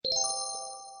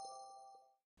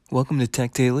Welcome to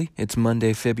Tech Daily. It's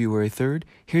Monday, February 3rd.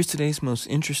 Here's today's most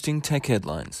interesting tech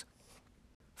headlines.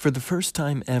 For the first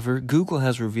time ever, Google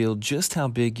has revealed just how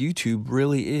big YouTube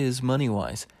really is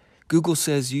money-wise. Google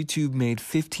says YouTube made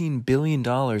 $15 billion in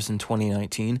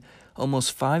 2019,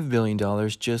 almost $5 billion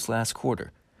just last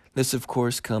quarter. This, of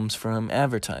course, comes from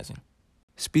advertising.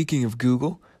 Speaking of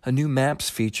Google, a new Maps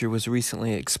feature was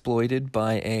recently exploited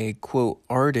by a, quote,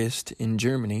 artist in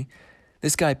Germany.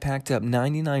 This guy packed up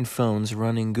 99 phones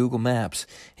running Google Maps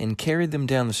and carried them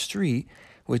down the street,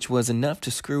 which was enough to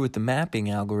screw with the mapping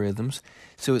algorithms,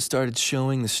 so it started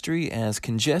showing the street as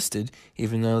congested,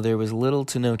 even though there was little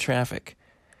to no traffic.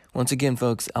 Once again,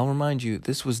 folks, I'll remind you,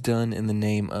 this was done in the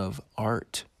name of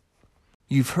art.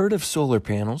 You've heard of solar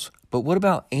panels, but what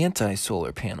about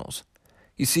anti-solar panels?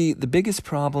 You see, the biggest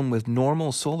problem with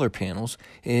normal solar panels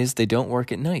is they don't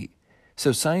work at night.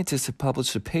 So scientists have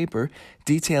published a paper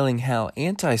detailing how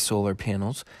anti-solar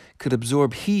panels could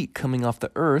absorb heat coming off the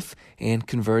Earth and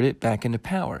convert it back into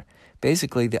power.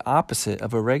 Basically, the opposite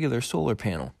of a regular solar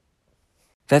panel.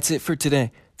 That's it for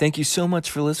today. Thank you so much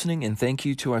for listening, and thank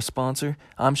you to our sponsor.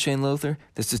 I'm Shane Lothar.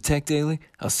 This is Tech Daily.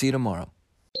 I'll see you tomorrow.